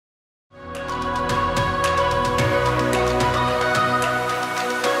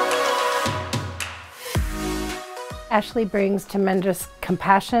Ashley brings tremendous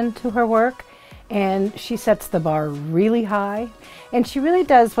compassion to her work, and she sets the bar really high. And she really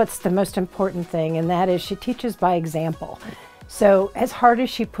does what's the most important thing, and that is she teaches by example. So as hard as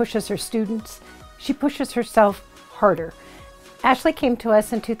she pushes her students, she pushes herself harder. Ashley came to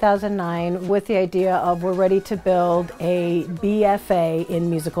us in 2009 with the idea of we're ready to build a BFA in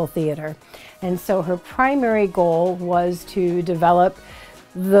musical theater. And so her primary goal was to develop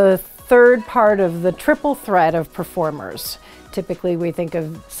the third part of the triple threat of performers. Typically we think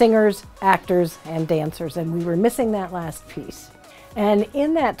of singers, actors, and dancers, and we were missing that last piece. And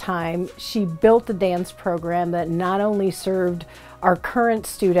in that time, she built a dance program that not only served our current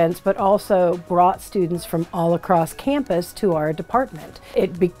students, but also brought students from all across campus to our department.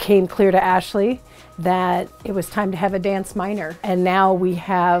 It became clear to Ashley that it was time to have a dance minor. And now we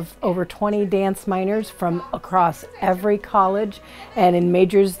have over 20 dance minors from across every college and in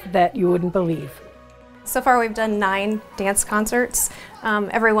majors that you wouldn't believe. So far we've done 9 dance concerts,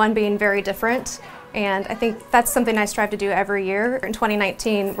 every one being very different. And I think that's something I strive to do every year. In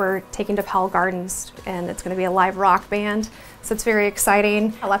 2019, we're taking to Powell Gardens, and it's going to be a live rock band. So it's very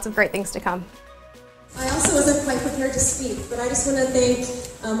exciting. Lots of great things to come. I also wasn't quite prepared to speak, but I just want to thank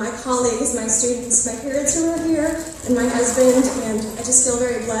my colleagues, my students, my parents who are here, and my husband. And I just feel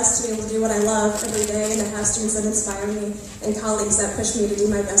very blessed to be able to do what I love every day, and to have students that inspire me and colleagues that push me to do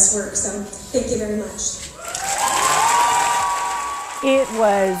my best work. So thank you very much. It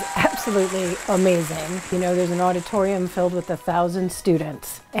was absolutely amazing. You know, there's an auditorium filled with 1,000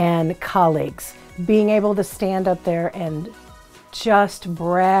 students and colleagues. Being able to stand up there and just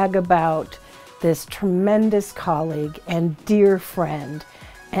brag about this tremendous colleague and dear friend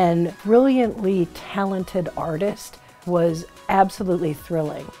and brilliantly talented artist was absolutely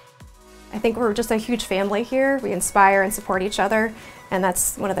thrilling. I think we're just a huge family here. We inspire and support each other, and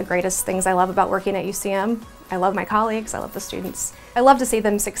that's one of the greatest things I love about working at UCM. I love my colleagues, I love the students. I love to see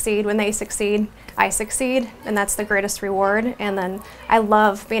them succeed. When they succeed, I succeed, and that's the greatest reward. And then I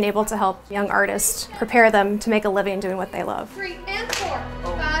love being able to help young artists prepare them to make a living doing what they love. 3 and 4,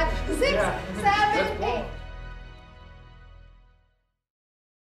 5, 6, 7, 8.